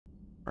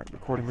Right,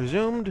 recording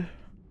resumed.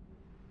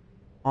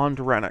 On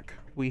to Rannoch.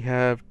 We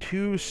have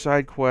 2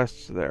 side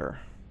quests there.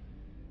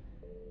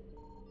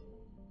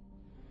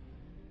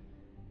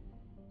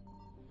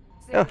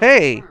 Oh,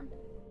 hey!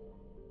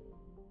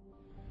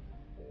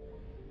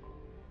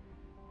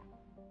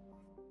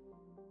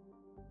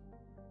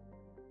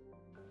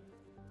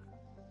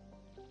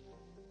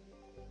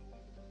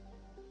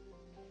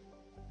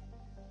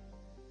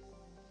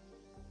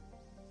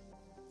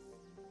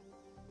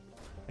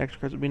 Extra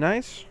cards would be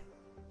nice.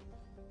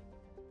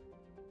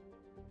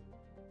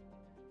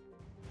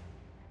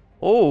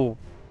 Oh!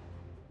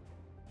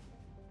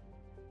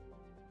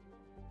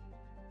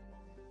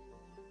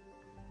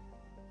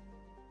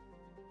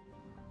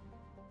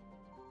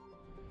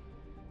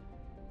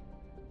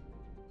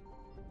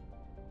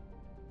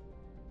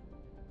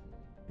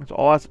 It's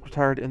all assets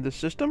retired in this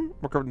system?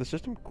 Recovered in the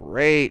system?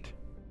 Great!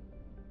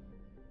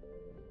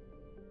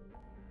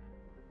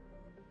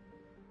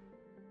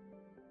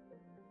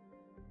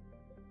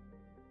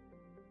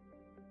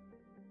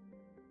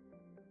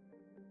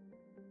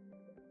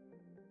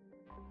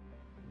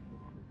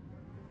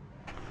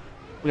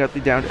 We got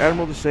the downed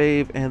Admiral to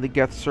save and the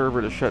Geth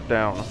server to shut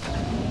down.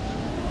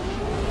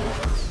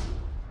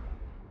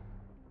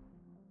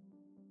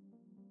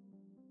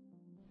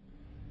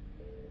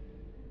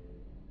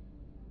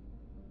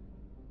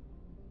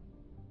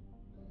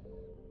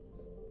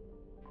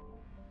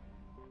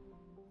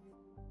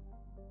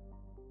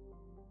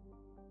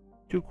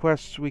 Two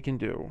quests we can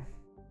do.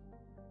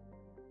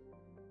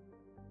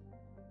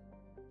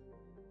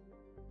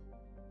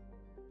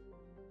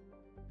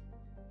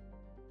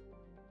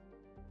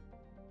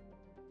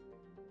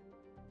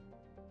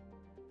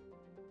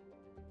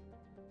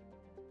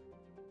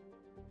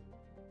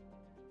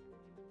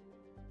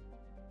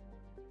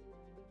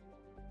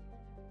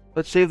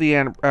 Let's save the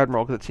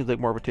Admiral because it seems like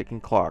more of a ticking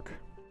clock.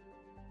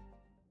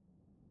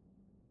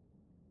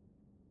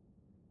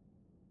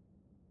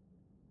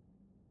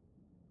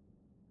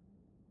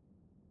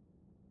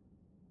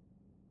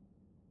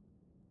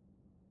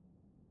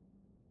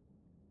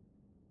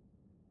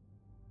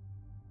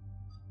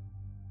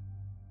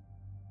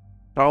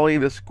 Dolly,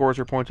 this scores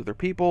her points with her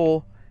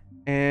people.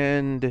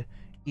 And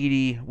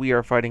Edie, we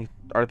are fighting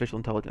artificial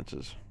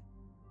intelligences.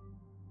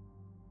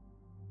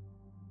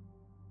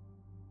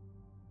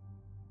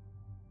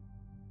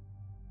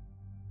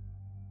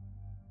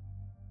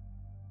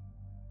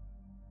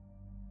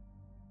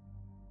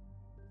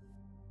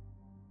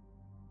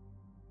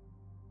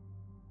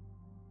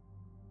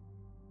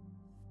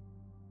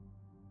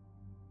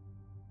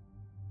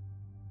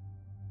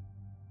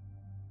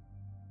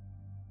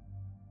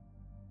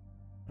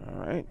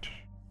 Alright.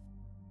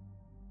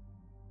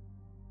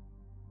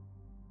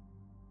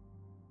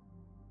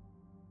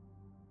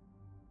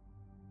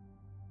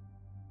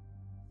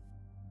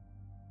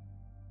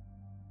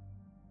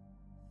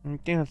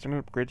 Okay, let's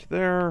turn upgrades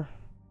there.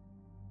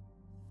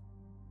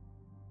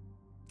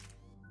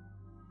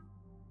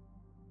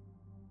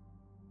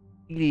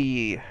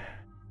 Edie.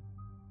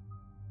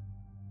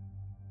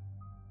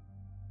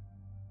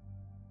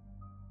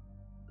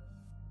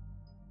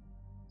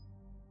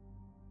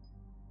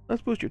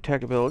 Let's boost your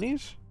tech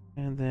abilities.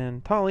 And then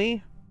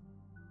Tali.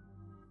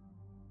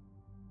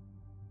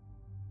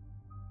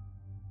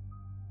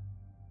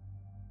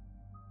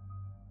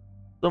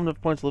 Still have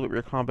enough points to level up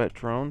your combat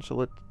drone, so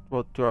let's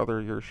to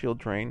other your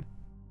shield train.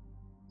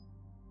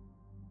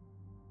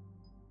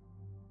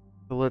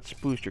 So let's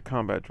boost your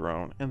combat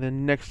drone. And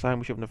then next time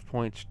we should have enough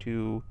points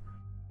to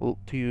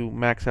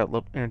max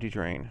out energy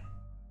drain.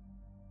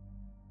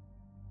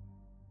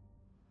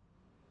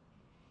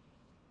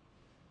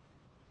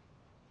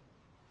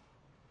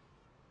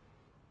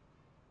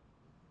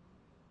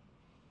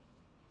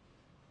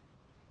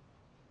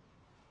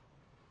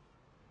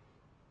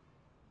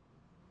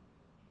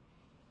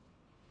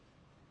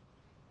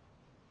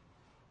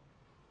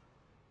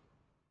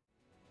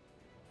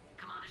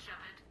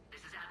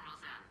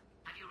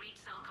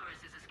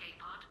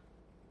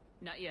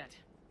 Not yet.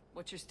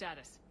 What's your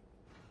status?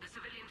 The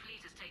civilian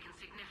fleet has taken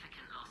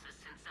significant losses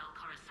since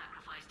Zelkoris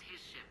sacrificed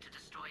his ship to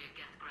destroy a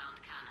Geth ground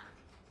cannon.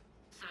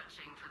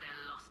 Searching for their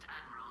lost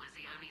admiral is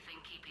the only thing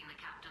keeping the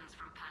captains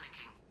from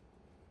panicking.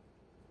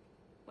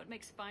 What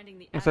makes finding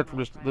the Except for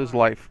admiral just his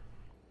life.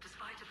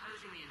 Despite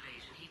opposing the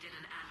invasion, he did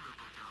an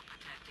admirable job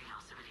protecting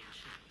our civilian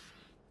ships.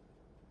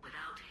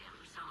 Without him,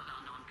 some of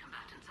our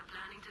non-combatants are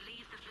planning to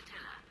leave the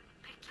flotilla.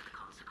 Picture the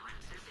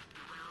consequences, if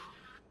you will.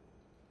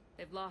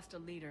 They've lost a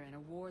leader in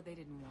a war they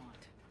didn't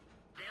want.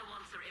 Their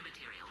wants are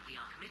immaterial. We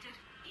are committed.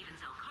 Even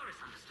Zelkoris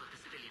understood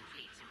the civilian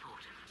fleet's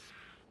importance.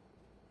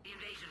 The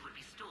invasion would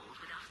be stalled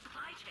without a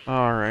supply chain.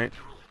 Alright.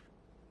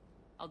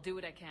 I'll do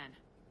what I can.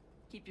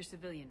 Keep your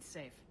civilians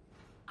safe.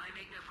 I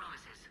make no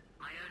promises.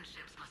 My own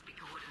ships must be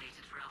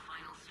coordinated for our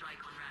final strike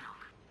on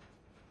Rannoch.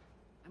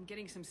 I'm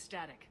getting some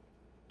static.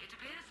 It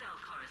appears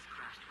Zelkoris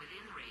crashed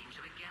within range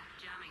of a Geth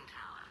jamming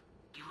tower.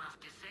 You must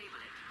disable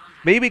it to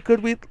contact. Maybe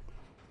could we...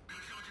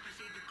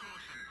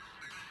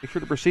 Make sure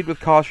to proceed with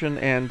caution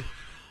and...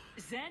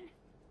 Zen?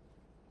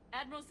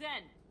 Admiral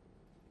Zen!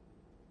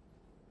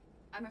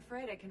 I'm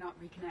afraid I cannot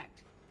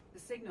reconnect. The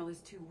signal is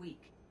too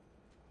weak.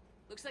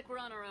 Looks like we're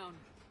on our own.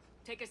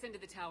 Take us into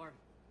the tower.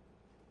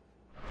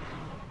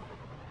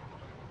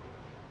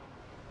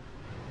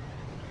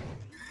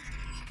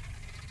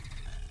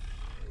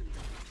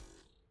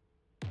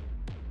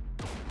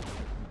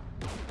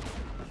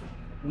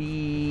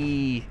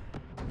 We're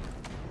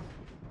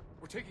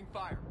taking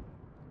fire.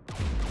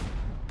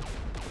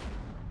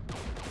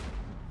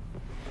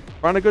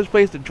 find a good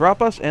place to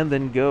drop us and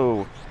then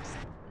go.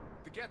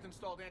 The Geth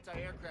installed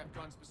anti-aircraft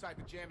guns beside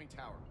the jamming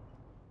tower.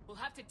 We'll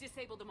have to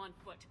disable them on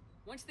foot.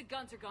 Once the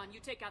guns are gone, you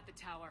take out the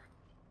tower.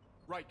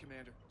 Right,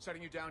 Commander.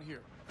 Setting you down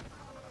here.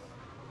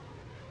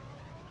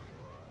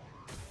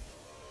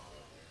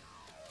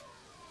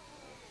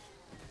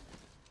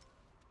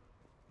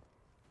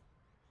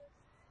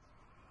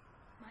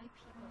 My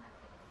people have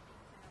been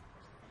exiled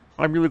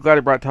for I'm really glad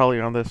I brought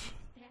Talia on this.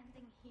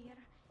 standing here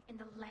in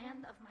the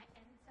land of my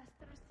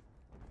ancestors.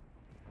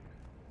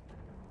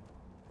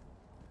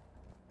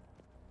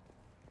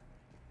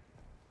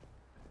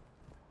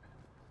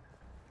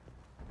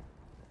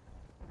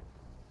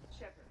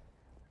 Shepard,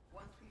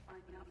 once we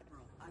find the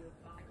Admiral,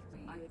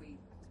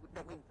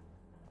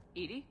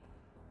 Edie?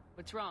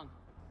 What's wrong?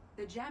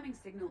 The jamming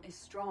signal is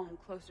strong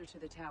closer to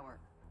the tower.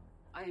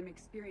 I am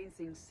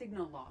experiencing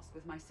signal loss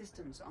with my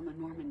systems on the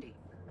Normandy.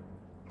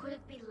 Could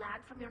it be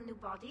lag from your new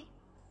body?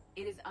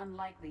 It is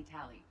unlikely,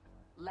 Tali.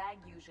 Lag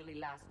usually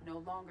lasts no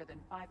longer than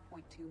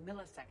 5.2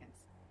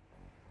 milliseconds.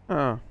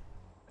 Huh.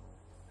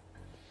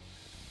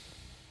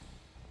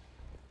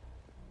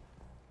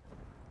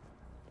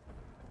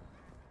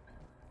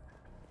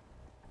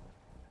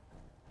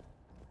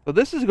 So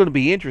this is going to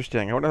be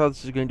interesting. I wonder how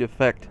this is going to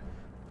affect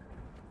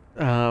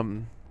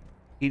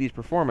Edie's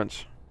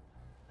performance.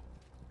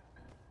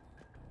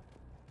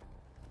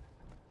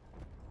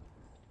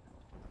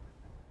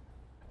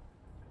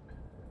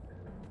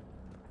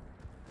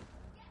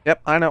 Yep,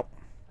 I know.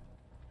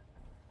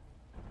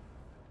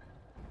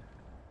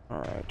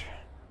 Alright.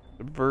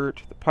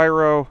 Subvert the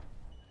pyro.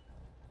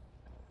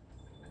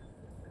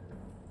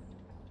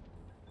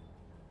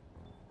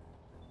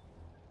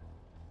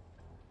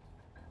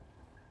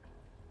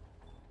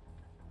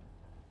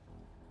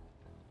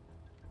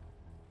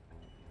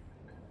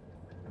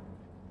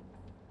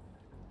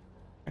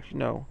 Actually,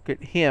 no.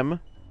 Get him.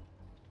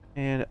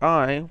 And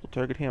I will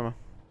target him.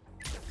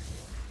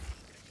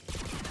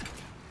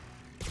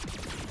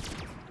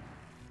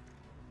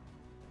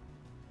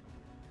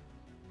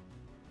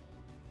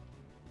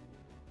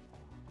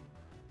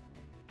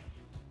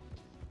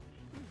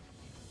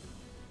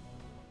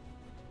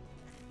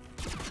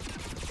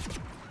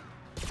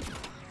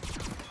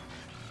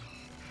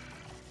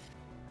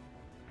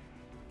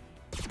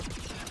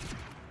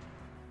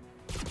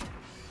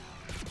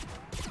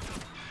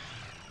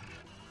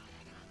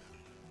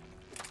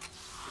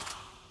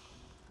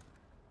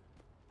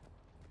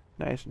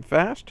 Nice and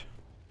fast.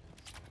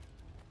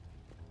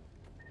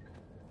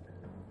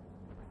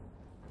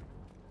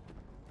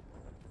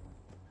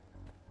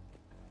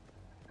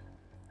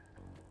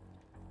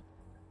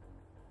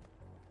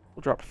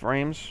 We'll drop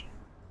frames.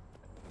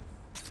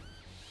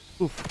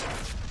 Oof.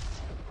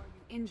 Are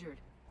you injured?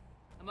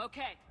 I'm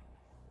okay.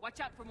 Watch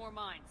out for more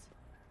mines.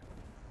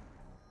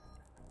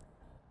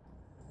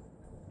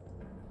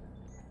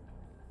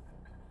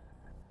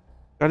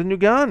 Got a new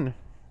gun.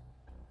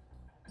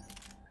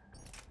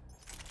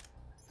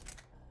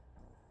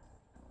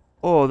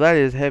 Oh, that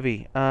is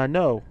heavy.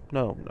 No.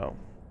 There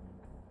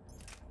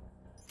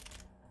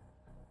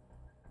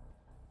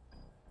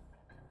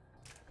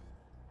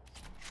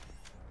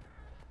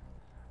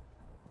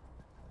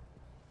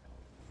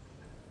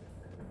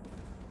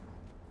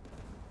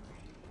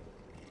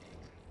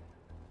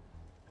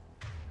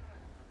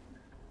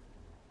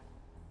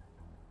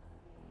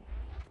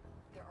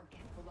are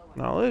Geth below us.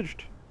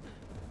 Acknowledged.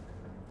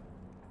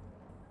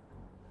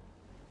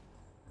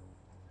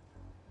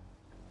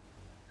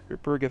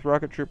 Trooper, Geth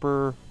rocket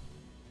trooper.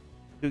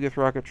 2 Geth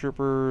rocket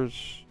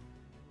troopers.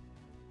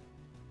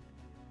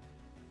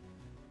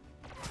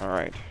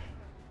 Alright.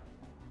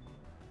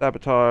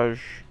 Sabotage.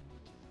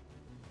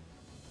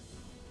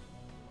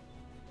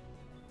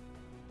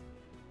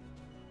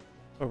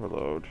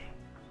 Overload.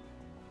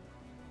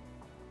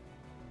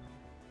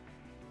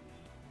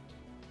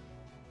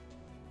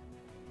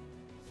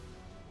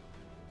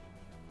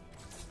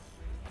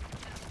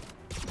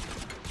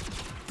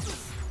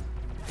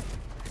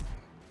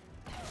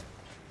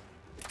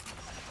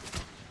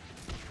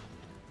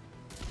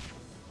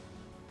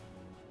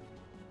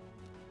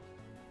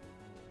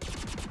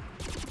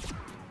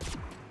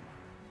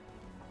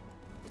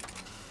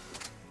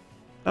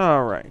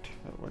 Alright,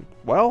 that went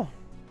well.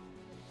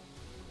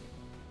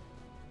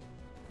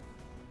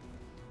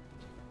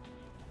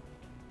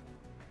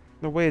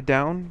 The way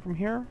down from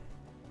here?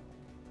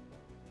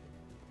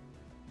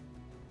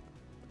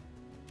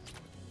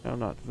 No,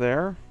 not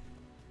there.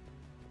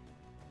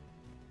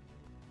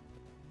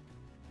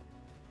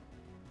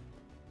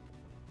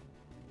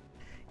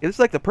 It's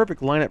like the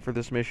perfect lineup for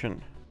this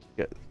mission.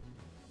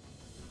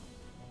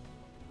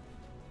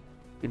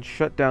 can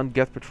shut down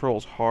Geth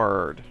patrols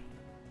hard.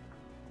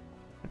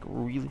 Like,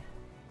 really?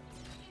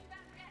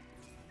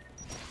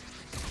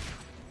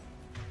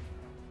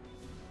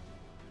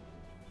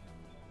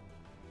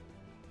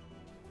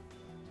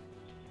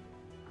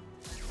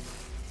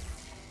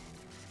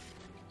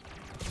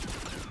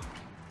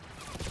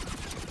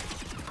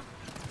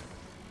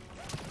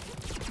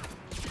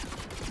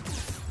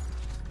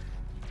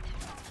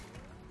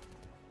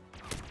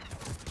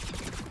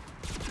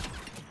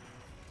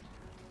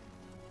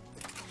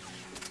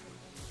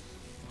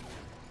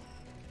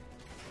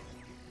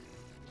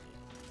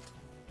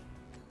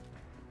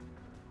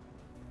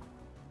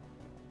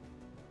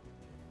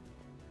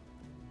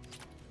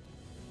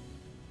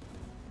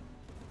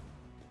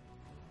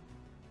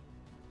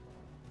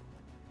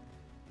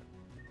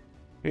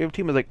 We have a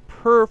team that's like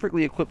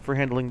perfectly equipped for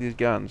handling these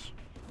guns.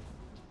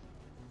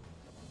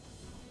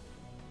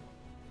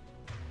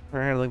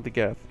 For handling the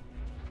Geth.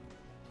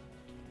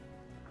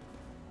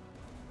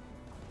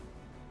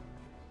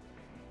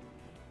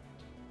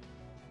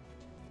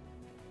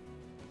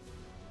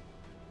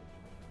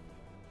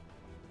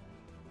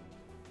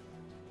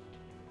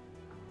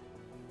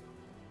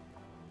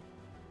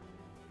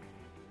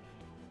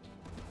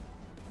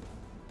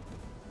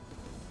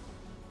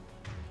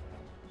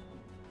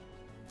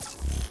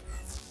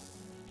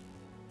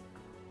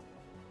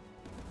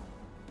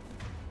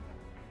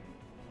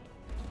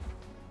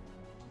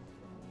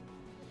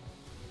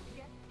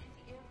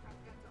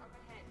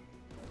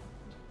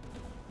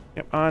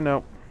 Yep, I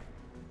know.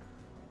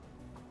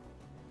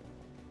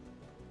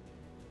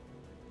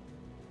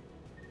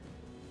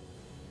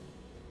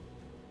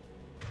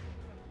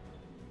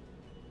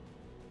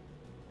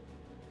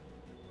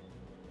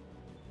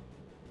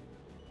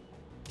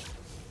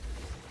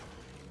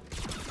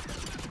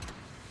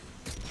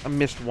 I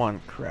missed one.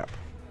 Crap.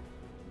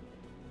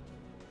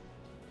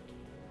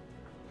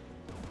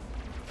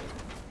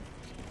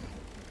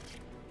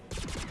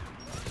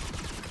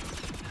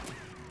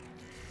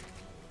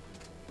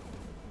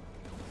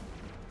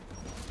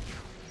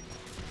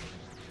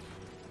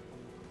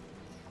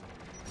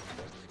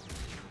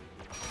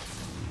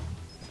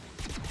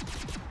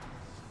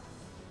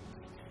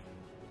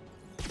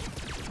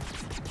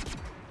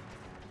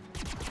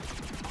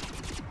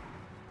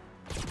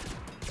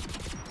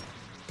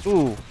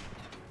 Ooh.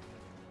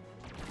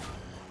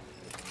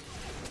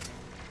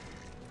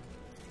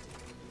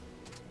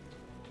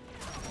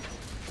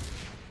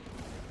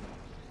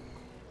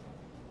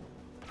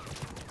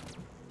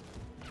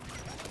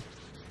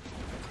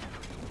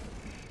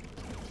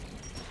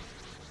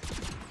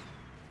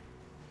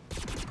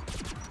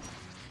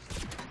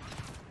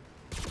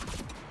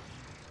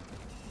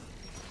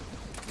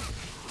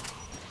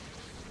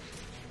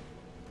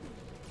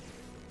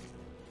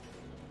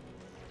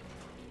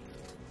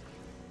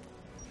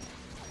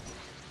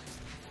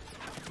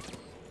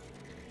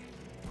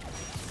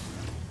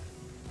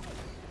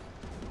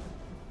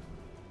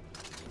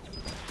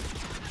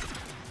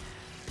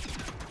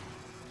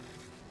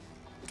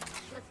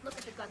 Let's look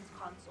at the gun's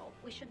console.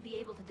 We should be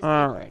able to disable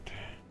All right.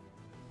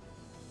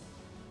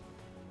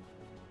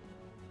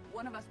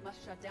 One of us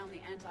must shut down the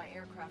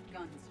anti-aircraft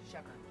guns,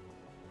 Shepard.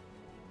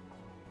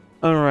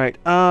 All right.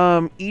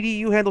 Edie,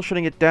 you handle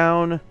shutting it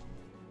down.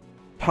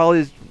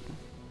 Polly's.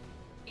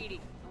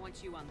 Edie, I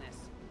want you on this.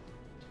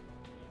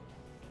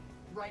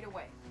 Right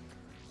away.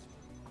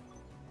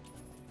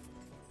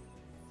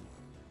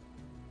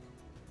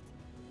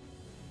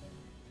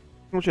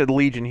 I wish I had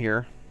Legion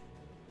here.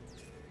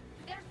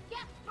 There's Geth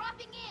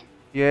dropping in.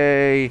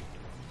 Yay.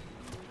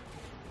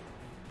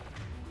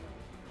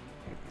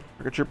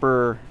 Rocket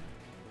Trooper.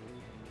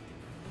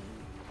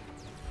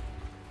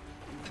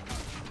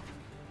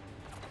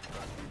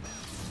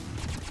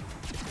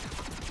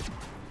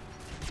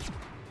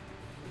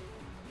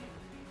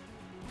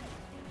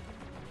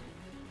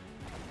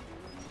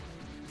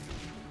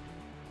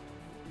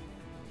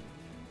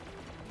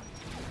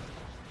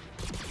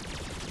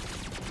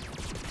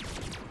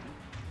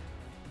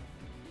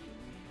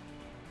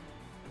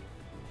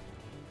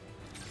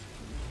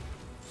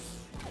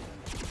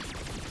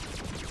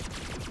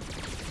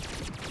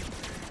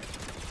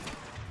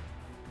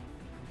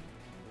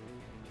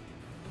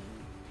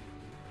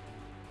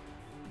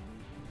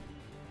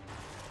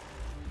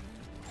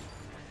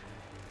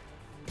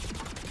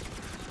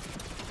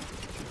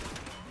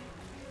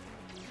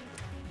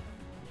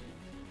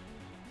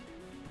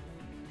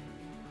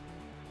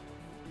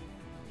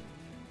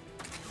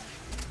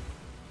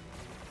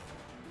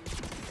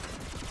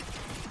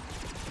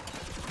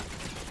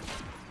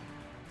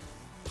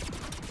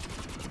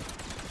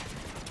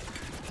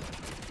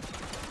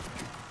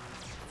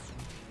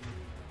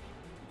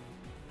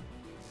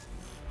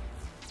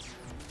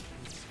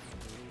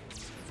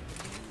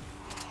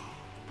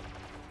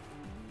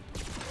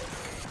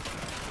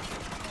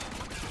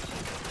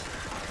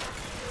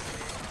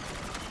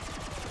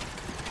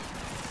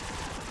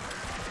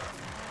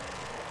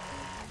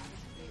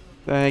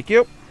 Thank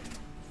you.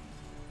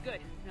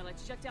 Good. Now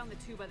let's shut down the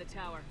two by the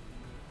tower.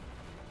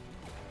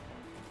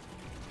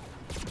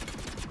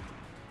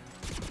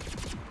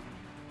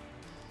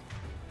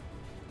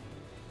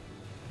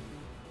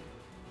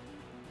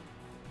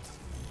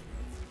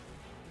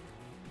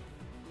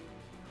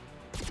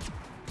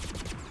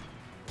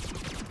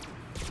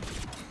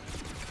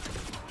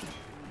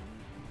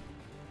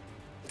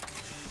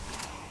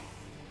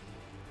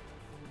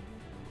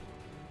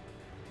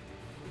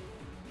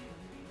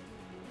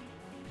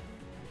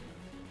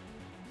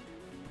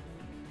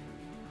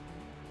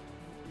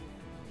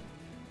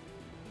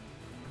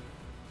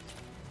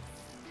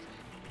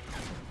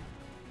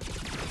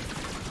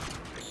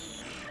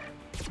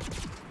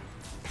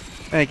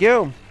 Thank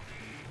you.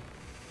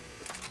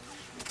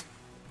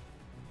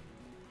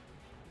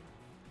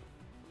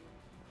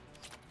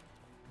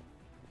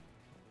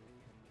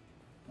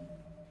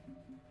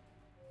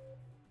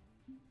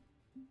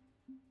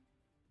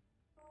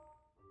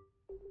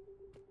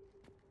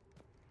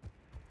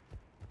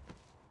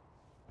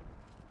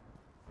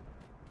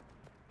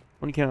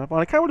 When you cannon up on,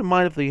 I kind of wouldn't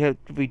mind if we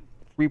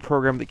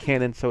reprogrammed the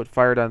cannon so it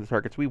fired on the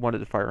targets we wanted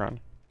to fire on.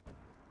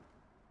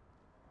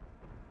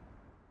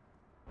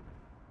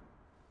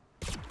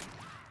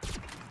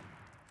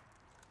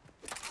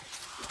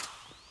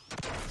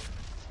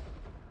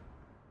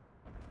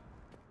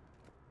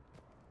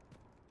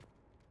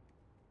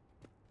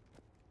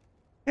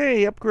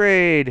 Hey,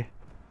 upgrade!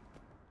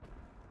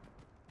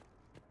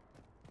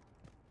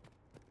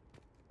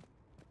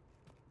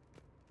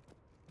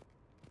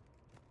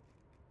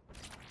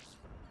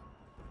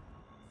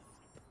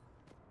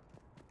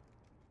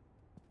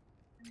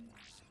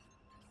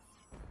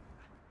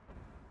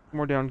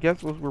 More down.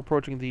 Guess we're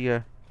approaching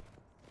the,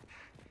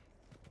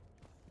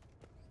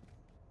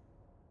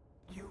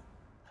 You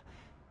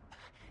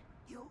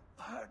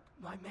heard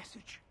my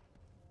message.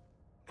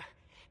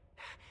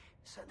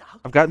 Send out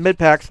I've got mid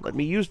packs. Let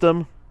me use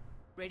them.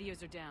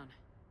 Radios are down.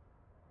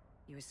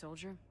 You a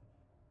soldier?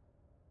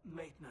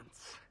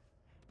 maintenance.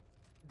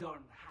 Darn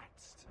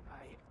hats.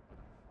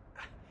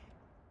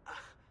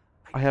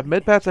 I have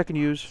med packs I can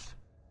use.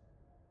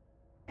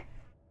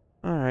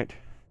 Alright.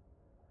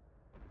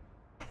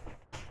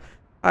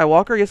 Hi,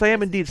 Walker. Yes, I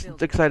am indeed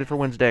excited for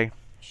Wednesday.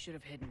 Should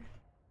have hidden.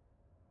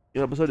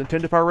 New episode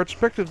intended for our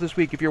retrospective this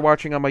week if you're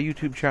watching on my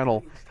YouTube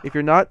channel. If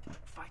you're not,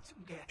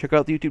 check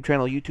out the YouTube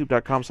channel,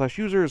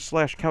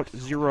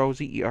 youtube.com/users/count0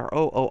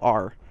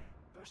 ZEROOR.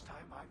 First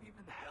time I've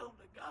even held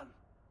a gun.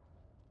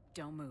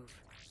 Don't move.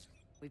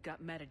 We've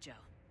got metagel.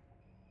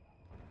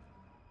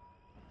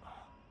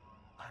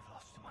 I've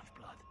lost too much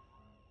blood.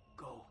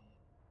 Go.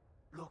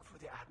 Look for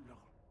the Admiral.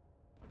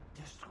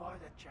 Destroy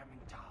that jamming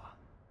tower.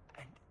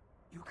 And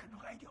you can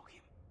radio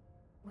him.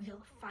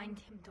 We'll find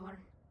him, Dorn.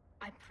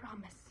 I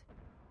promise.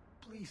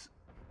 Please.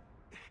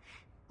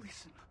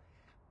 Listen.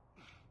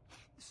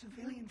 The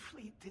civilian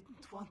fleet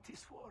didn't want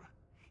this war.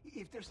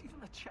 If there's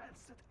even a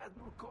chance that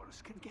Admiral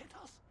Chorus can get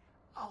us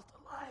out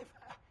alive.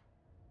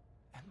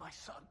 And my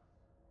son.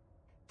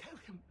 Tell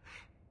him.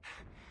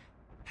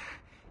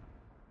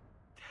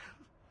 Tell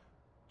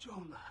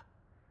Jonah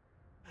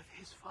that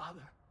his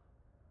father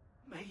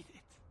made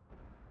it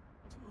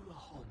to the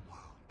home world.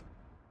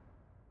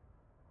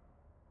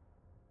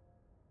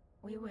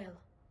 We will.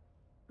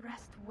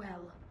 Rest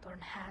well, Dorn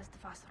has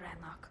vas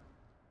Rannoch.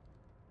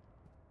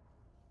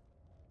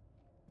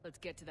 Let's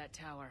get to that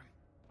tower.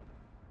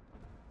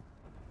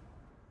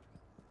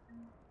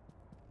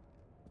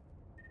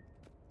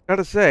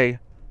 Gotta say,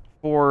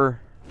 for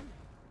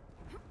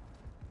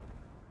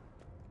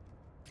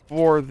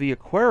the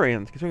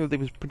Quarians, considering that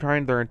they've been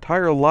trying their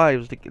entire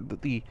lives to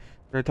get their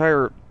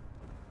entire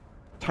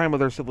time of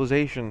their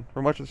civilization,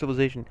 or much of the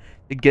civilization,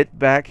 to get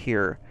back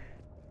here,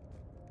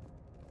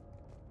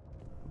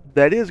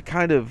 that is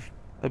kind of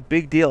a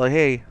big deal.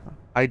 Hey,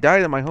 I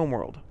died in my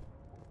homeworld.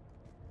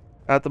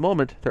 At the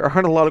moment, there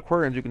aren't a lot of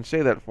Quarians you can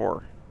say that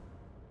for.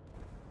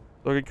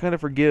 So I can kind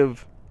of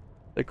forgive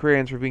the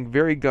Quarians for being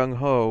very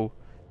gung-ho,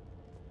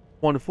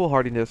 one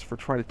foolhardiness for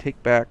trying to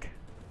take back.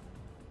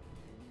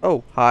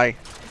 Oh, hi.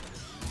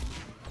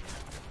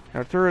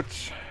 Now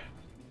turrets.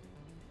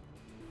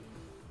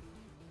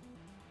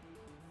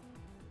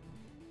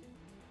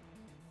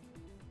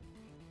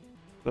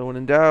 So when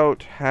in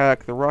doubt,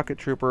 hack the rocket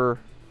trooper.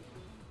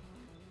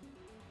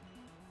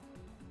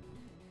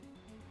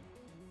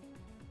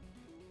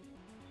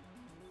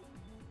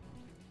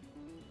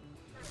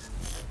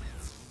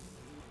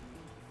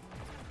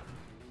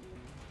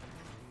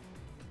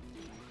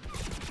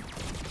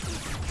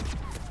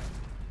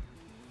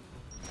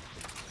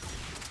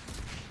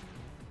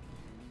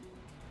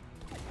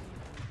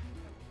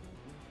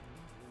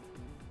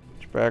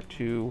 Back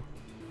to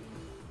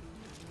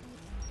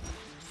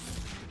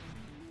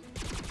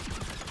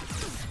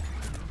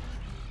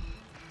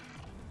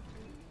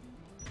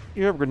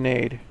you have a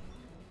grenade.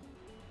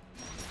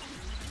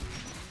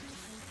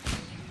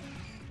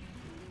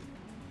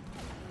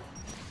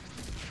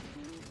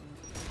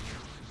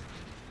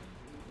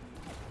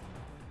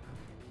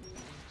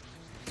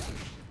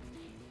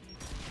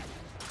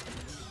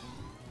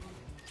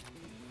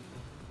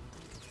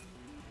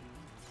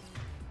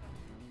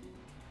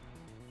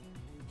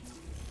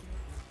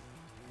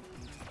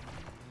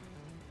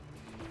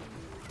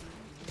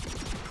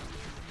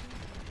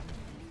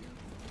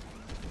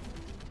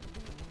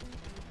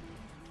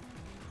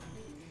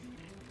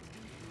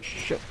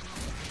 Shit.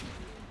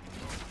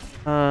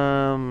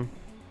 Oh,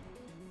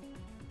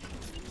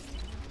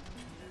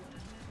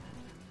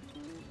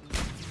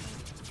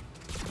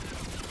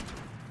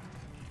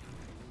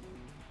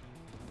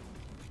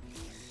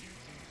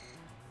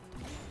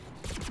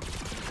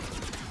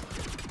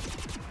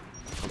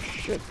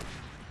 shit.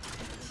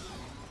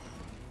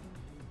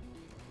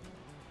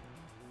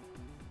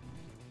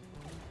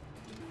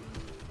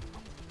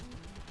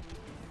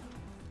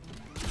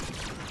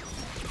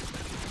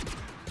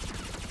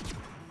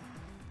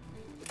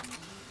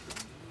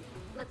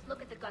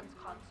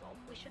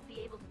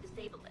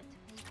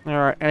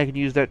 Alright, and I can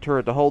use that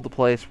turret to hold the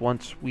place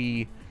once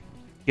we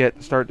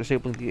start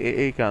disabling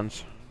the AA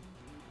guns.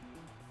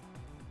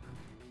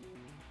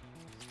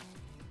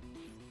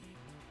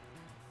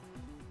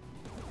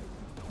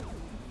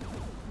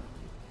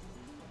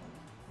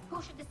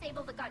 Who should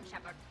disable the gun,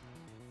 Shepard?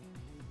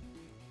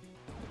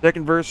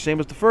 Second verse, same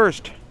as the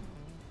first.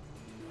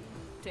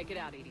 Take it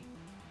out, Edie.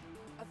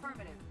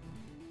 Affirmative.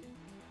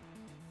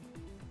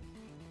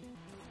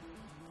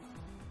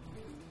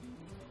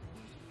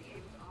 Be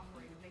able to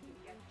operate if they can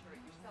get the turret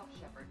yourself,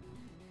 Shepard.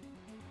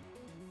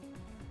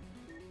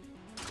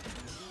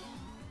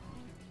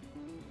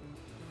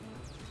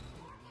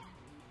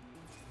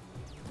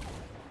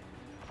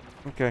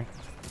 Okay.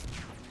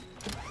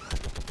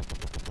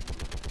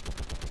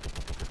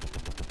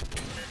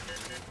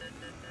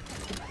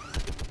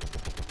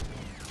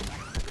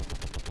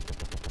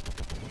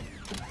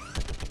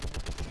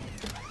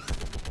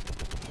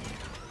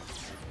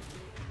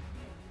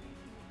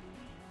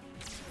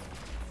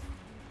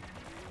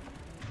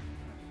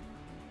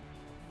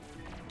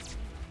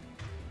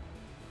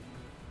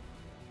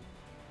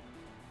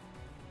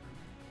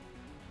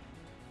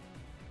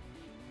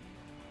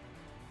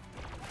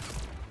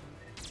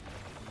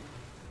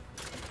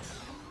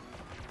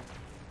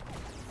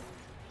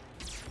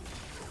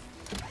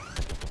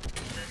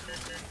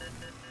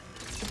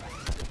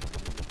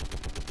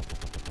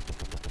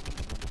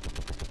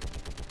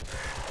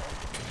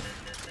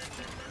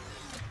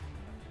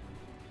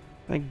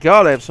 Thank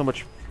God I have so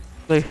much.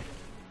 Like,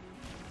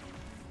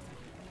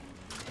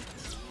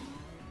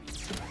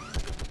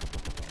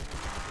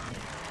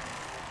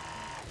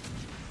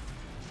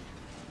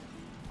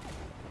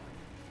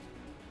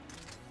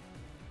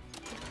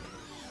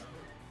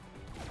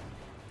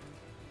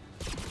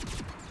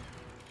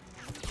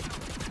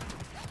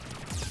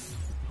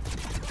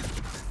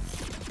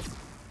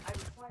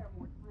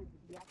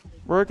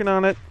 working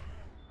on it.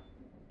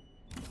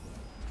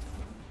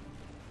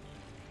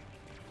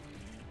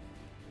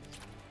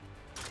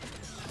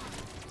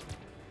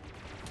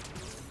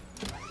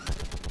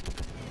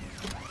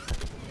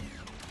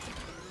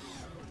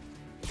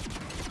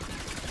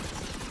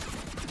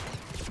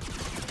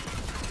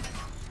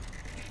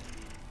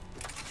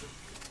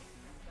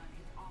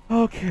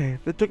 Okay,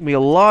 that took me a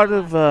lot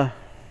of, Yes,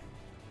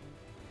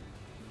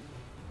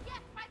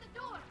 by the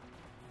door!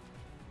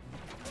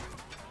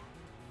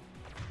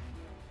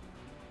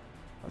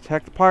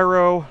 attack the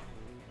pyro.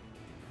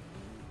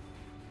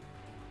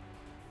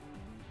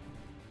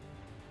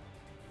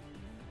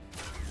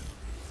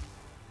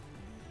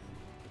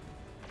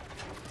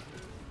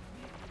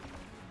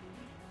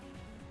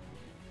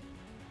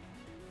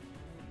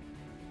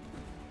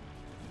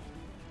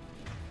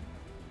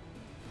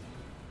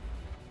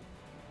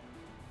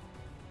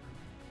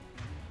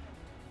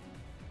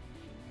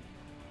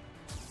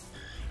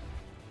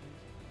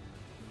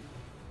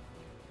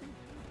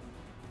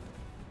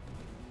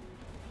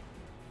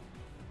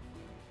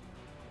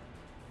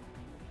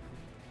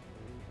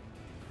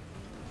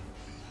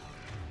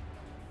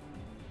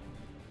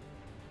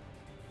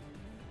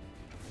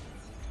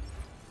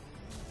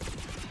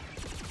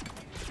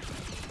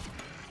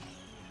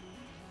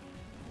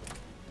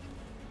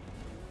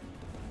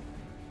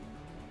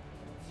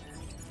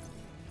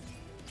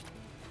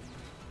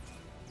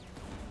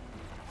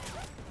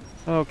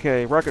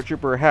 Okay, rocket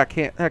trooper,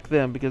 hack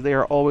them because they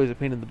are always a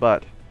pain in the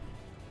butt.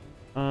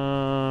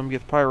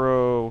 Get the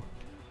pyro,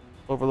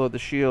 overload the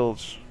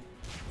shields.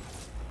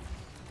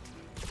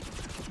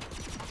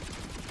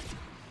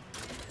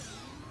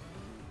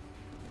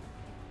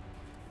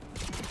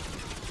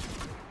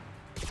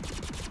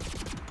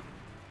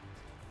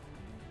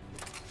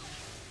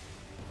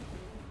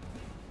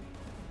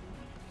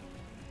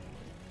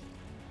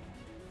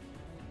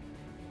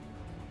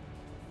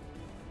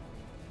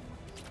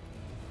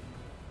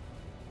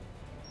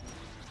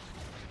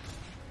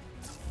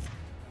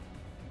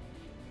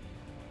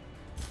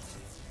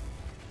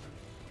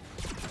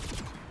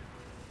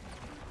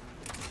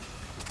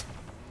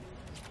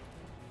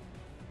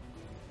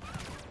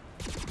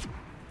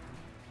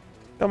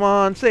 Come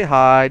on, say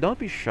hi. Don't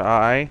be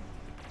shy.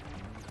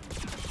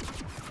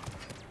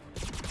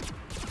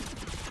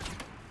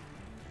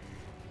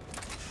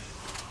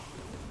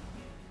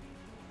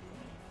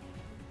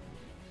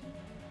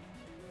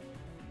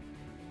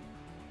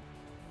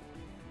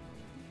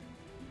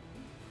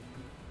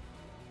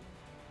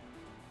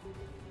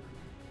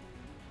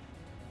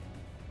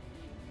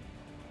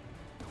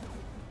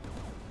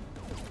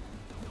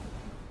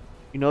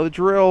 You know the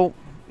drill,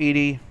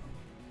 Edie.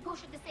 Who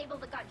should disable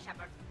the gun,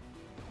 Shepard?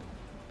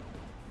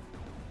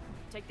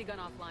 Take the gun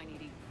offline,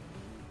 Edie.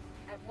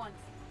 At once.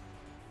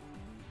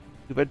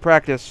 You've had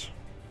practice.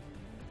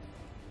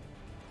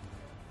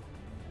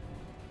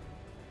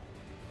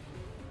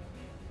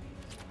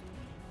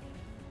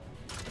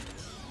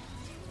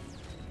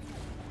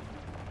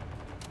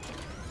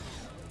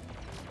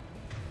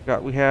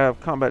 We have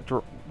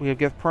we have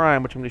Geth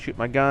Prime, which I'm going to shoot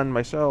my gun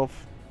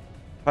myself.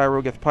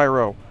 Pyro, Geth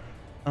Pyro.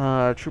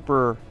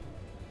 Trooper.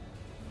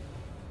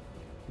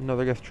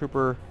 Another Geth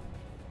Trooper.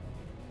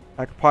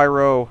 Hack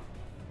Pyro.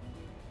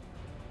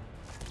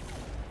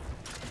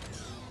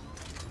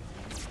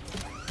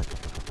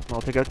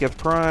 I'll take out Gift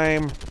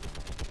Prime.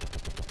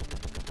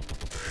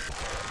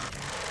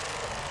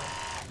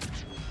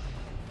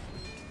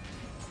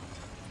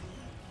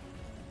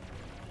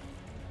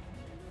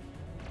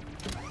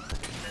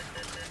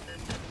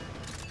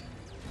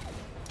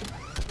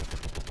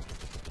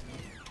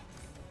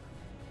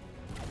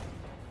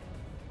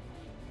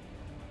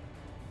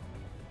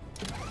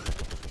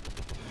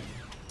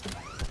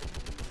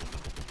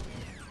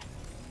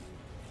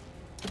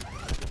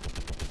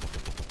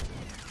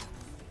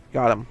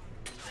 Got him.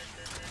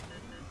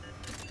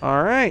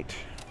 All right.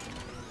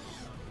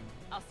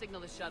 I'll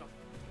signal the shuttle.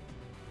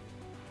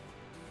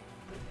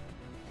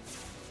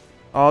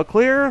 All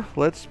clear.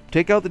 Let's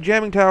take out the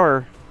jamming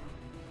tower.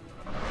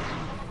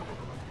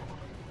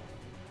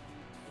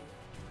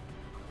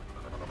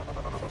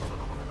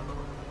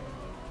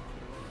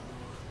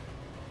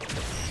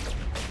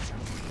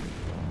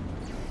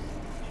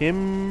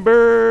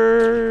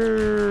 Timber.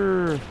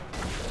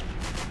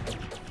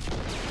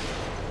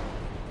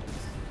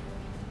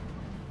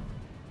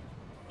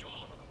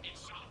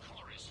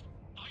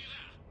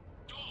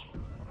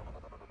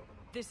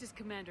 This is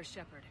Commander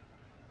Shepard.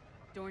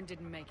 Dorn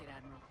didn't make it,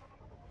 Admiral.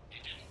 He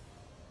didn't?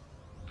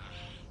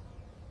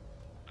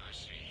 I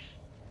see.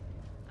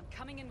 I'm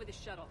coming in with a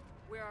shuttle.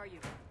 Where are you?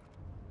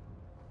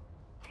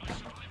 My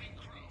surviving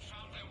crew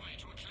found their way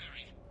to a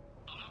clearing.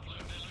 I'll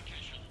upload their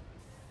location.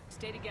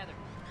 Stay together.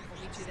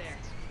 We'll meet you there.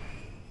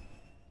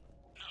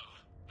 No,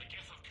 the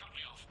Geth have cut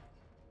me off.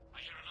 I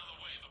hear another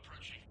wave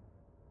approaching.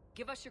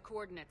 Give us your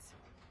coordinates.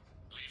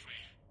 Leave me.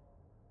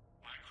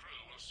 My crew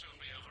will soon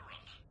be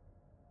overrun.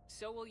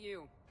 So will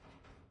you.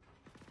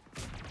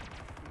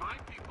 My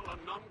people are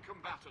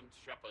non-combatants,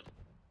 Shepard.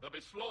 They'll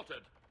be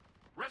slaughtered.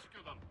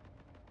 Rescue them.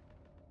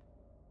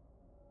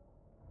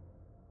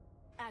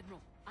 Admiral,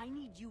 I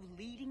need you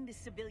leading the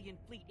civilian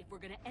fleet if we're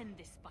gonna end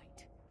this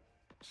fight.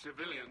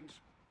 Civilians?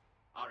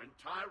 Our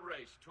entire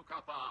race took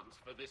up arms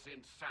for this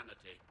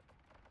insanity.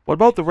 What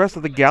about the rest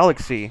of the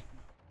galaxy?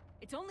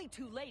 It's only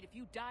too late if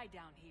you die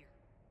down here.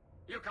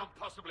 You can't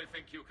possibly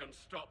think you can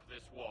stop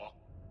this war.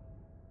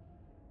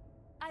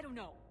 I don't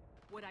know.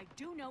 What I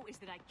do know is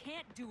that I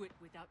can't do it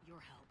without your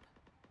help.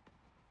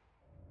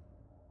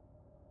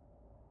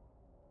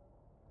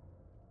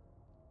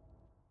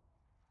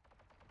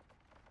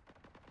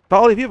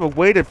 Dolly, if you have a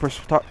way to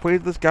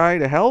persuade this guy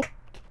to help.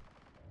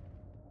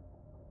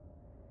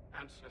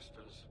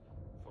 Ancestors,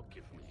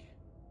 forgive me.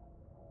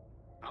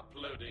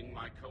 Uploading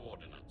my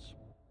coordinates.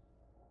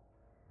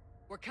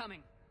 We're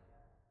coming.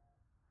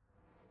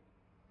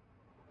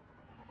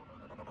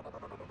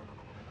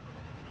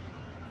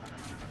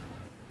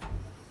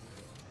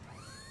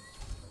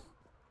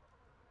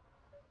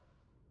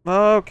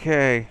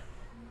 Okay.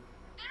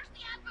 There's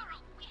the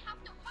Admiral. We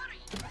have to hurry.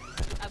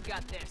 I've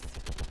got this.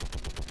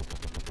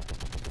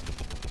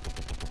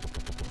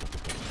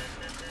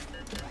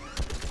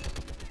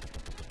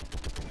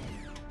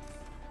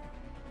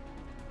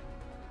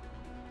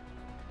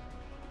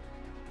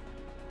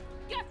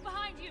 Get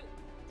behind you!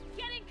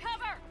 Get in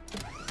cover!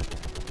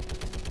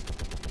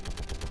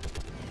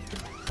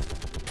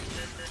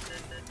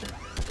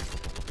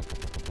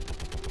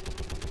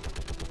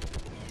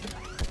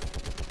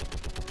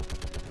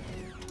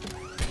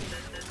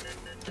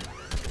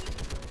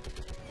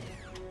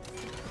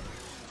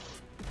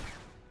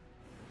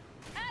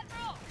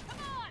 Admiral, come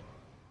on!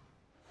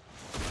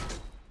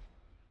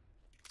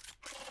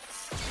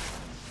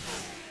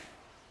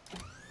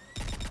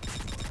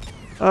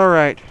 All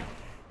right.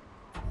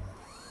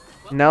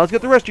 Now let's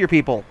get the rest of your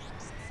people.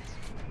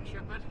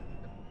 Shepard,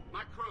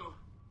 my crew.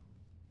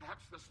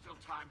 Perhaps there's still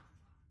time.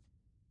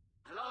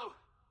 Hello?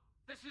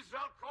 This is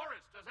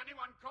Zal'Koris. Does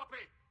anyone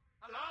copy?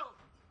 Hello?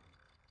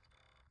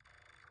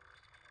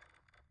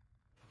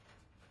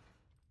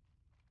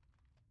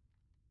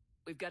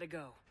 We've got to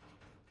go.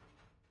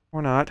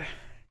 Or not.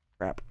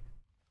 Crap.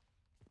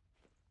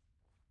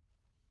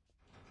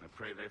 I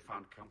pray they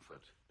found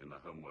comfort in the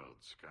homeworld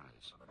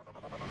skies.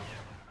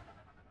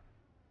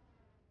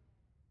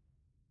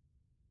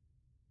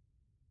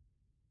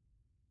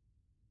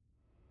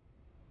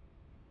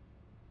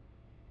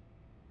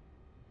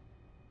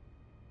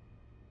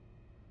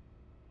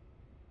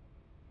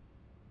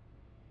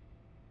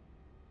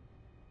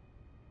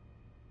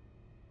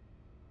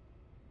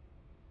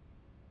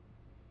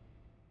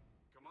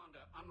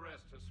 Commander,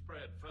 unrest has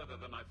spread further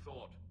than I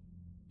thought.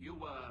 You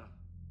were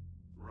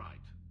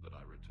right that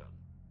I return.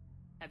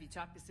 Have you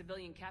talked the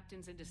civilian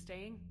captains into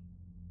staying?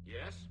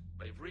 Yes,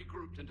 they've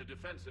regrouped into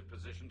defensive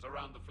positions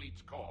around the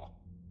fleet's core.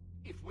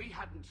 If we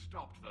hadn't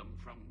stopped them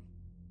from...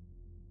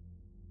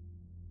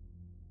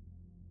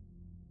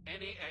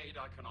 Any aid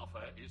I can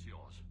offer is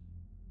yours.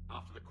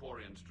 After the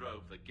Quarians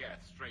drove the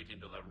Geth straight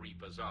into the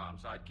Reaper's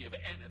arms, I'd give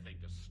anything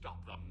to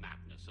stop the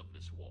madness of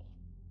this war.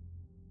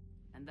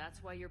 And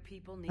that's why your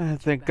people need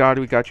Thank God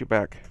we got you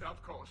back.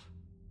 Of course.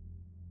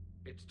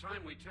 It's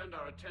time we turned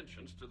our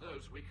attentions to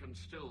those we can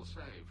still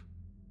save.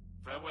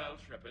 Farewell,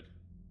 Shepard.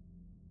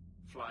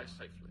 Fly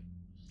safely.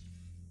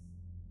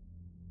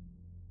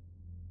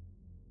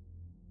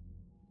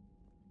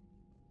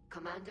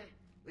 Commander,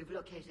 We've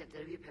located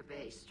the Reaper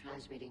base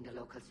transmitting the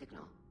local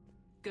signal.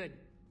 Good.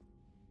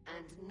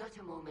 And not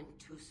a moment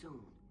too soon.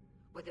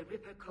 With the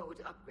Reaper code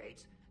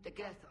upgrades, the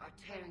Geth are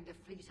tearing the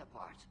fleet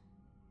apart.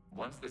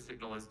 Once the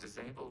signal is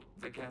disabled,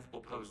 the Geth will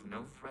pose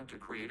no threat to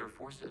Creator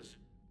forces.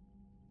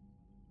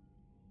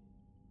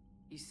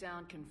 You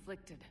sound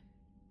conflicted.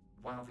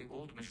 While the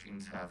old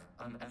machines have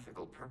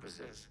unethical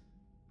purposes,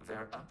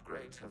 their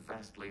upgrades have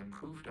vastly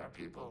improved our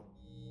people.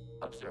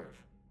 Observe.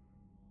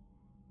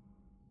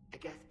 A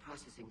Geth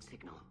processing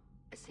signal.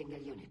 A single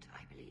unit,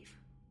 I believe.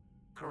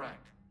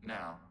 Correct.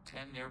 Now,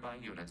 10 nearby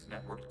units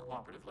networked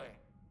cooperatively.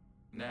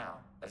 Now,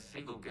 a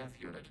single Geth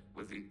unit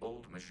with the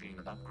old machine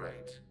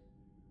upgrades.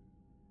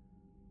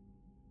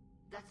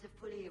 That's a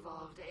fully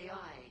evolved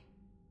AI.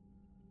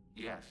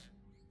 Yes,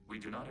 we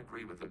do not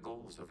agree with the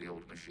goals of the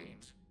old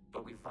machines,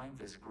 but we find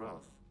this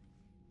growth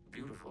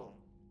beautiful,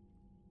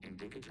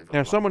 indicative of...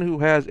 Now, someone who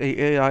has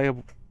a AI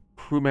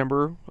crew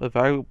member, a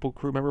valuable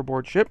crew member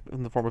aboard ship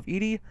in the form of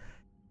Edie,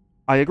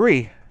 I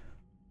agree.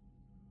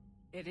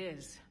 It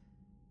is.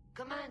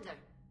 Commander!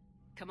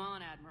 Come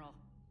on, Admiral.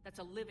 That's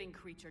a living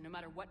creature, no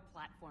matter what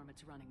platform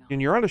it's running on.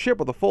 And you're on a ship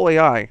with a full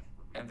AI.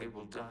 And they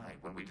will die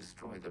when we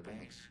destroy the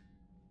base.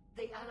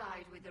 They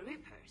allied with the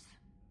Reapers.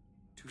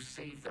 To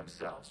save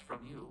themselves from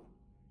you.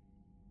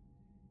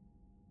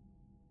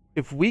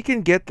 If we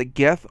can get the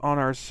Geth on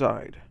our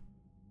side,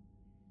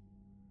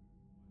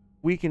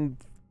 we can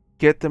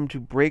get them to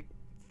break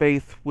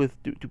faith with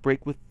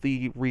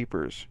the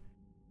Reapers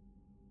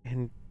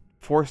and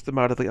force them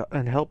out of the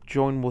and help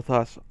join with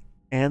us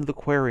and the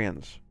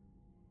Quarians.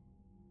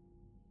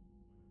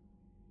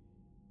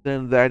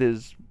 Then that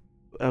is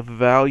a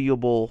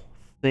valuable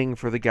thing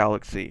for the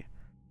galaxy,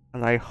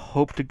 and I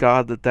hope to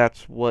God that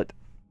that's what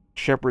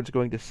Shepard's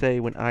going to say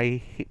when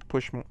I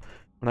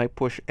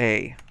push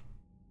A.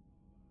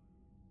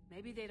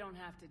 Maybe they don't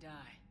have to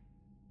die.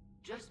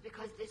 Just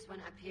because this one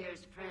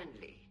appears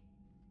friendly.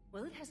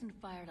 Well, it hasn't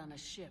fired on a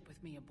ship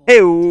with me aboard.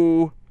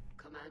 Ew.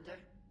 Commander,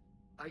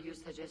 are you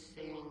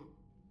suggesting...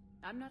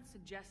 I'm not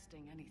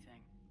suggesting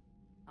anything.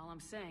 All I'm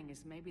saying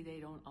is maybe they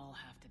don't all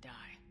have to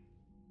die.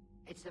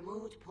 It's a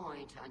moot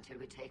point until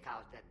we take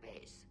out that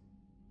base.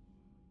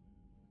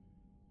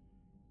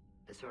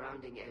 The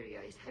surrounding area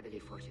is heavily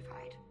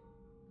fortified,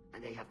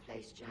 and they have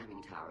placed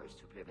jamming towers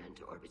to prevent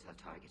orbital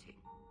targeting.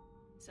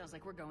 Sounds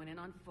like we're going in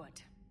on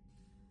foot.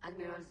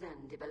 Admiral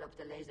Zen developed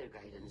a laser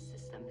guidance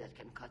system that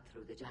can cut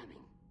through the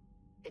jamming.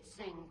 It's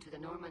synced to the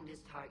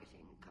Normandy's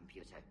targeting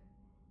computer.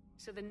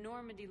 So the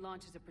Normandy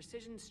launches a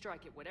precision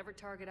strike at whatever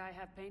target I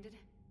have painted?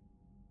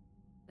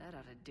 That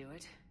ought to do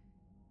it.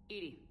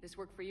 Edie, this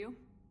work for you?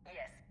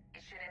 Yes,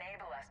 it should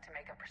enable us to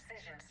make a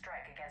precision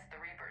strike against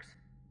the Reapers.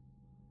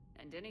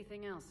 And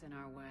anything else in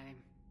our way.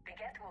 The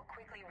Geth will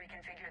quickly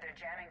reconfigure their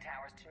jamming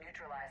towers to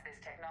neutralize this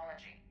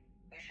technology.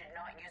 You should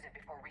not use it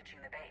before reaching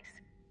the base.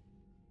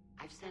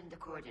 I've sent the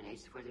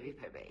coordinates for the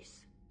Reaper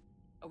base.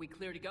 Are we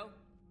clear to go?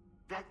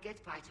 That Geth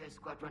fighter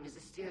squadron is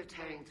still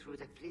tearing through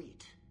the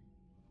fleet.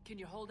 Can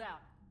you hold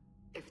out?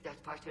 If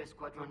that fighter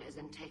squadron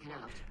isn't taken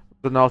out...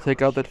 Then I'll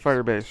take out that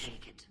fighter base.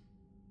 Take it.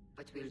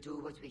 But we'll do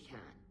what we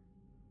can.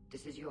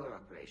 This is your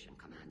operation,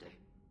 Commander.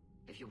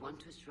 If you want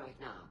to strike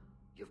now,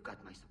 you've got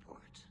my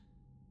support.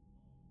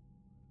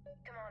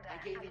 Commander, I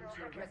gave in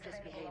Admiral to reckless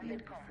behavior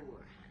Lincoln.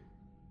 beforehand.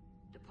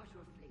 The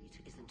Potter fleet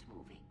isn't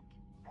moving.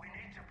 We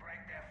need to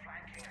break their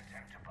flanking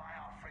attempt to buy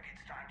our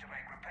frigates time to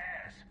make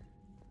repairs.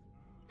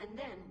 And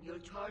then you'll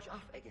charge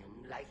off again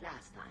like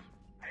last time.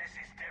 This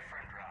is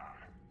different,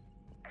 Ron.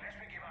 Unless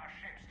we give our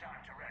ships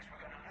time to rest,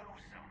 we're gonna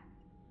lose them.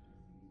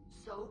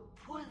 So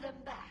pull them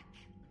back.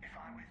 If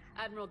I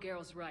withdraw... Admiral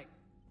Garrel's right.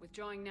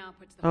 Withdrawing now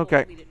puts the Okay.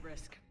 whole fleet at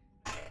risk.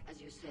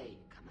 As you say,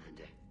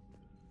 Commander.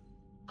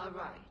 All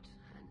right,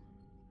 and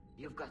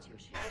you've got your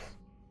ships.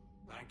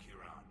 Thank you,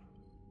 Ron.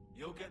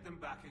 You'll get them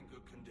back in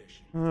good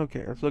condition.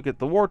 Okay, let's look at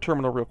the war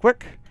terminal real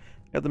quick.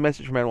 Got the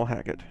message from Admiral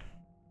Hackett.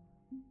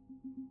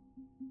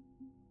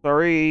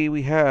 Sorry,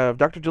 we have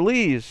Dr.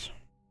 DeLees.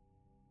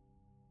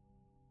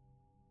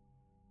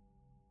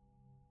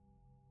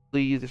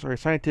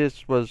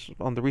 Scientist was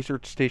on the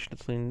research station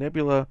at Selene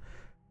Nebula,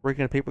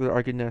 working on a paper that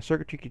argued that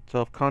circuitry could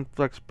solve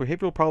complex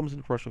behavioral problems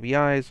in commercial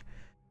VIs.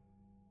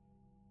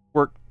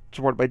 Work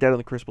supported by data on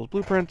the Crucible's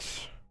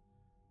blueprints.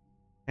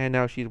 And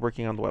now she's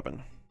working on the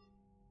weapon.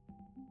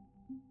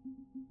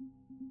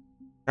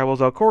 Travels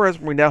Alcoraz,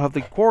 we now have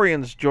the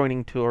Quarians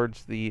joining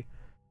towards the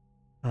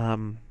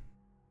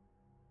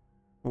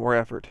war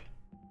effort.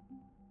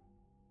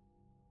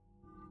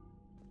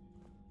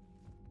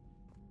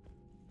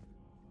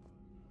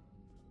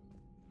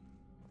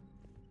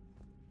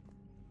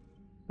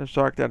 Let's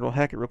talk to Admiral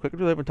Hackett real quick.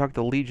 We haven't talked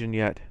to Legion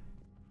yet.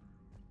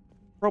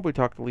 Probably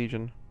talk to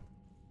Legion.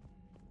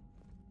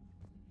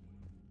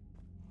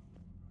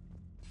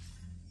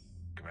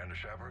 Commander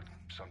Shepard,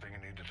 something you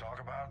need to talk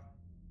about?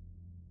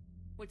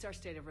 What's our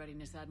state of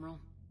readiness, Admiral?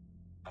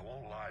 I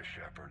won't lie,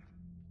 Shepard.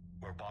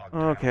 We're bogged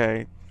down.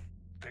 Okay.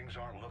 Things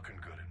aren't looking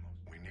good.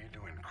 We need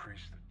to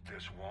increase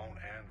this won't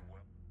end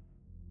well.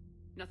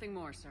 Nothing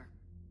more, sir.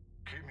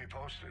 Keep me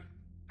posted.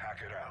 Hack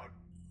it out.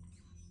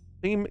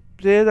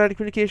 Did I had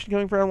communication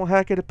coming from Admiral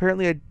Hackett?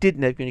 Apparently I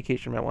didn't have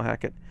communication from Admiral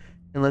Hackett.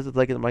 Unless it's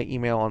like in my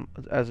email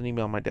as an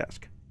email on my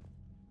desk.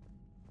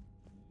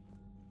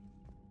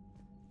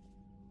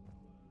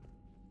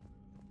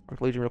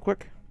 Mark Legion real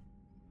quick.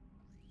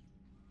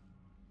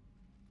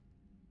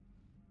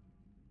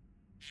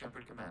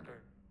 Shepard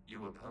Commander,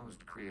 you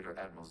opposed Creator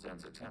Admiral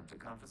Zen's attempt to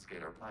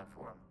confiscate our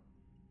platform.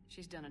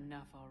 She's done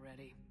enough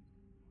already.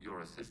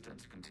 Your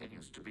assistance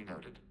continues to be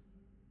noted.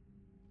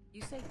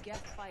 You say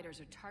Geth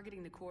fighters are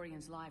targeting the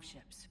Quarians' live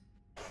ships.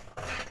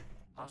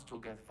 Hostile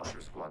Geth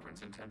fighter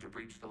squadrons intend to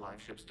breach the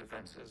live ship's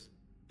defenses.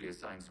 The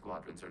assigned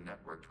squadrons are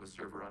networked to a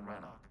server on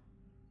Rannoch.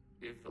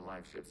 If the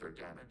live ships are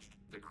damaged,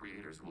 the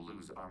creators will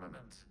lose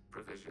armaments,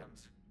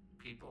 provisions,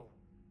 people.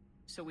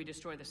 So we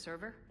destroy the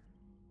server?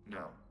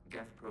 No,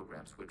 Geth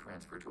programs would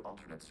transfer to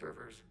alternate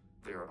servers.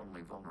 They are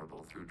only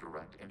vulnerable through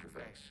direct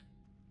interface.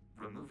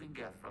 Removing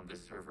Geth from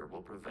this server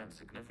will prevent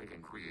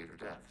significant creator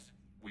deaths.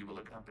 We will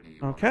accompany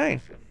you on the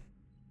mission.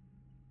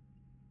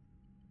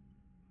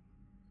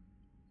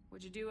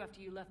 What'd you do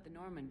after you left the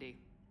Normandy?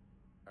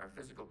 Our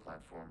physical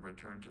platform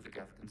returned to the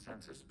Geth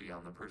consensus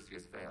beyond the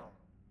Perseus Veil.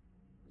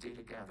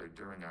 Data gathered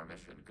during our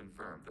mission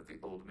confirmed that the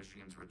old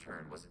machine's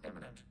return was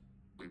imminent.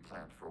 We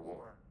planned for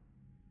war.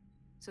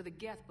 So the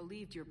Geth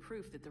believed your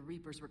proof that the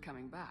Reapers were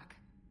coming back?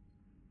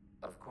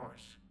 Of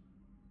course.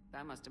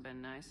 That must have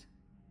been nice.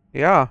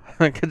 Yeah,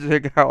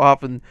 considering how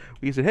often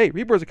we said, hey,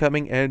 Reapers are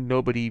coming, and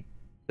nobody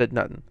said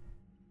nothing.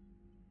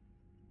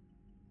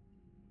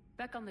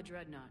 Back on the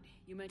Dreadnought,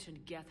 you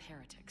mentioned Geth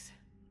heretics.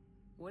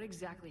 What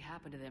exactly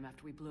happened to them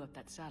after we blew up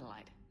that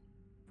satellite?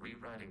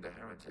 Rewriting the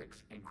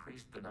heretics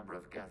increased the number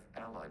of Geth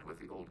allied with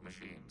the old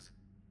machines.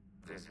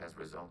 This has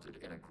resulted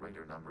in a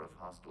greater number of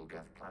hostile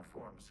Geth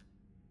platforms.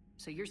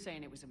 So you're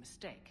saying it was a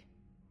mistake?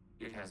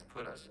 It has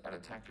put us at a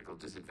tactical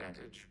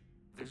disadvantage.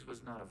 This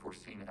was not a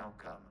foreseen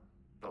outcome,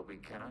 but we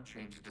cannot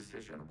change a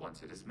decision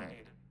once it is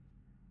made.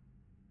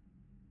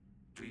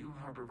 Do you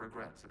harbor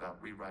regrets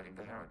about rewriting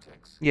the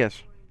heretics?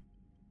 Yes.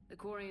 The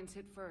Quarians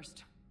hit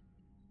first.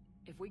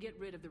 If we get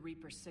rid of the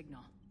Reaper's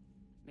signal,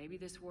 maybe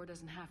this war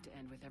doesn't have to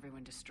end with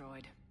everyone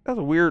destroyed.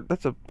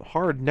 That's a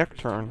hard neck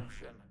turn.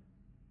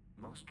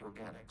 Most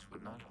organics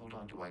would not hold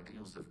on to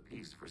ideals of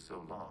peace for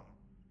so long.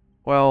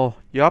 Well,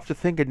 you have to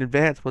think in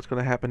advance what's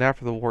going to happen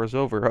after the war is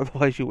over.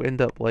 Otherwise, you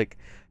end up like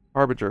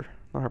Harbinger.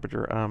 Not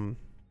Harbinger,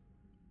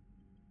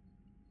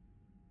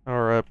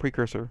 or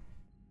Precursor.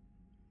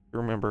 You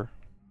remember.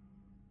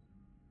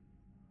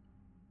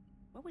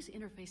 What was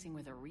interfacing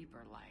with a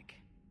Reaper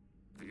like?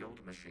 The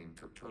old machine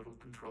took total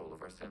control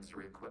of our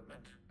sensory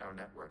equipment, our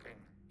networking.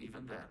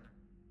 Even then,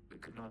 we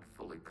could not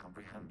fully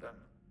comprehend them.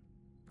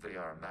 They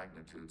are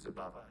magnitudes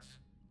above us.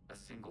 A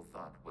single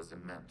thought was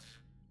immense,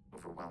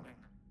 overwhelming,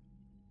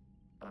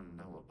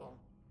 unknowable.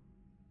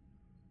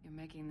 You're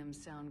making them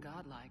sound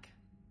godlike.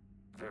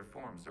 Their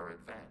forms are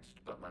advanced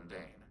but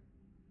mundane.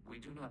 We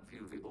do not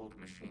view the old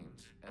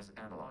machines as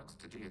analogs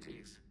to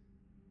deities.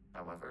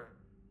 However,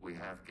 we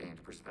have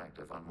gained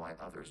perspective on why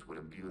others would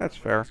imbue them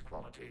with these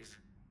qualities.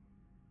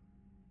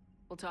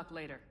 We'll talk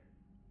later.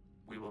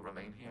 We will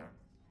remain here.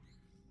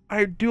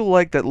 I do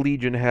like that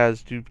Legion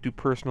has to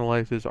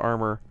personalize his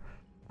armor.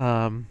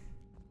 Some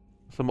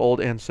old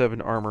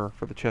N7 armor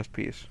for the chest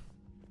piece.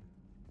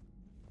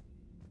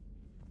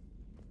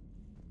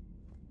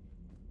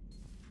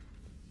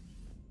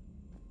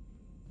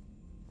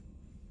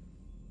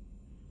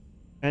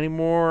 Any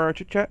more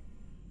chit chat?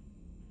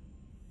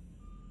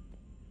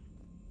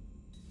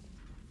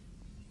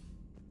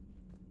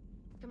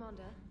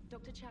 Commander,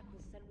 Dr.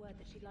 Chakwas sent word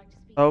that she'd like to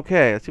speak.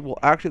 Okay, let's see. We'll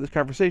actually this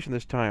conversation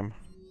this time.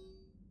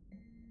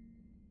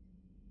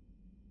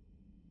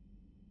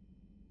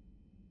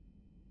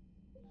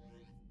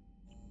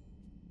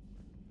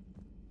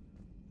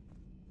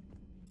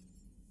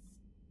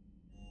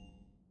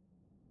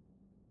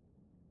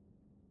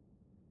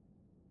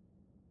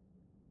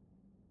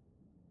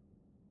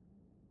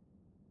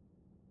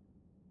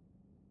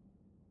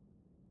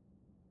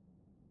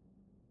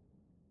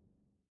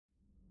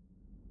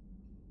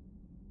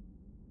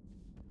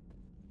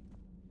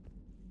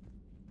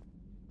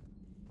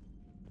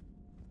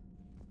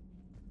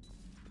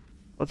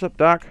 What's up,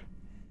 Doc?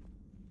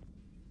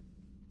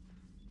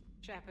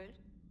 Shepard,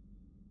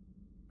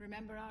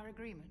 remember our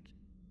agreement?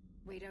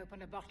 We'd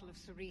open a bottle of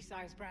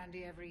cerise-sized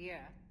brandy every year,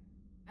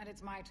 and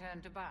it's my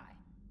turn to buy.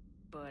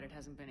 But it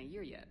hasn't been a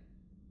year yet.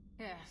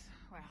 Yes,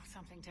 well,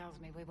 something tells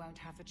me we won't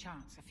have the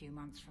chance a few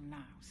months from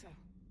now, so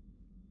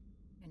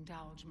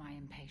indulge my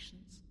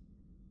impatience.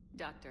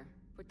 Doctor,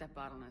 put that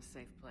bottle in a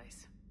safe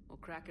place. We'll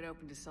crack it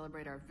open to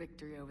celebrate our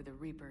victory over the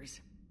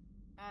Reapers.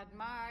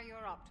 Admire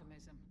your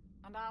optimism,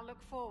 and I'll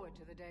look forward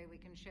to the day we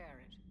can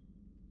share it.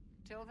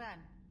 Till then.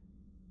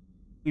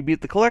 We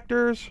beat the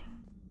Collectors.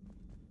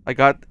 I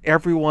got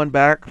everyone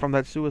back from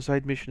that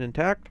suicide mission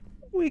intact.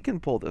 We can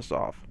pull this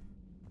off.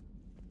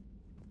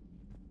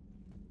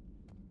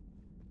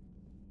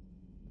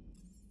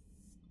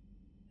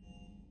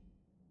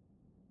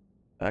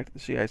 Back to the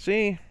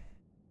CIC.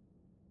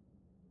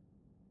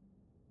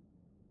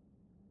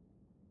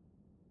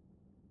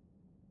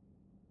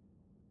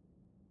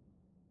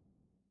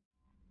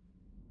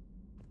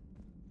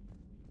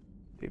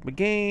 Save my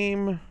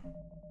game.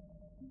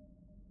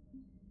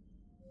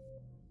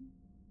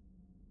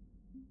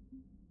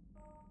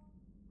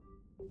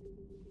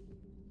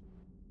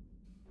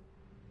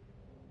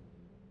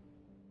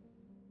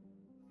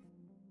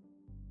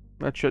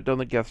 Let's shut down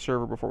the Geth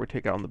server before we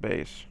take out the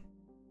base.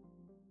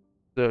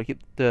 So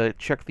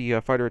check the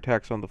fighter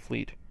attacks on the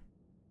fleet.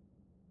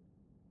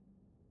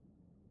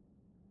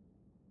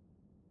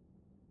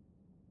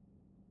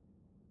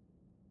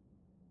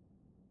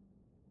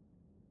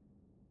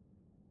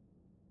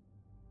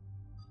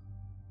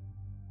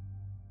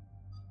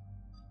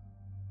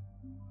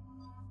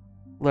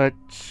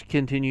 Let's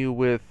continue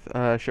with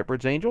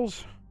Shepherd's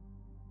Angels.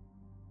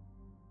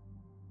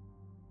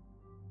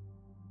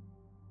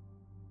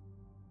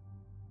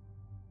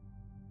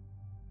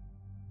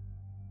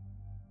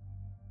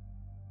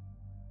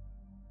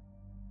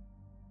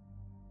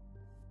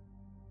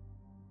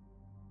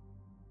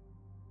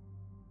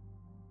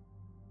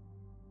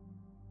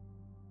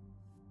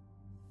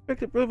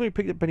 Really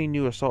picked up any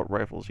new assault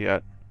rifles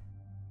yet.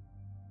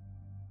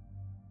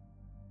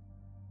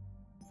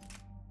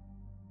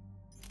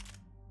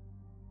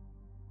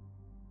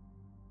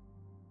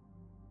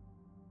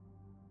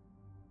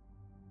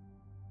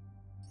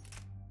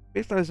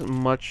 Baseline isn't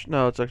much.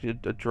 No, it's actually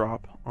a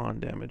drop on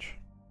damage.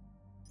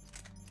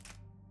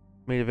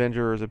 Main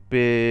Avenger is a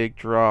big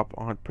drop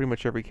on pretty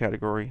much every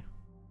category.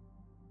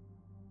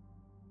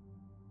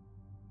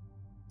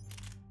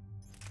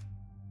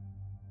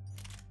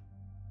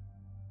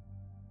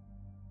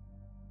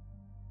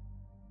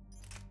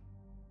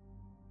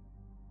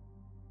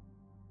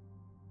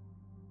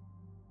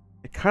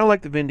 I kind of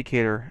like the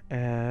Vindicator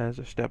as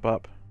a step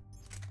up.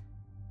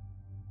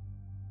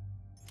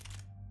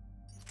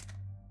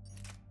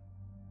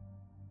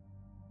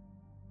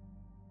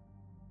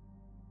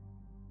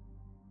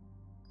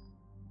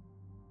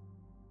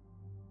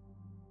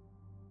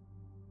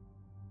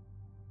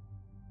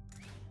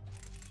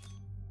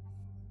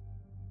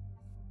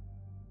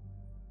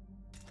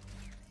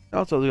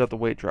 Also, they got the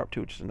weight drop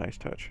too, which is a nice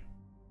touch.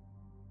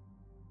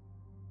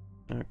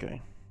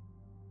 Okay.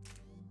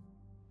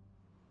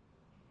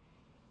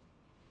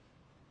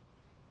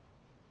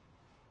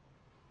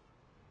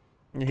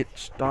 Hit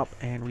stop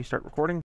and restart recording.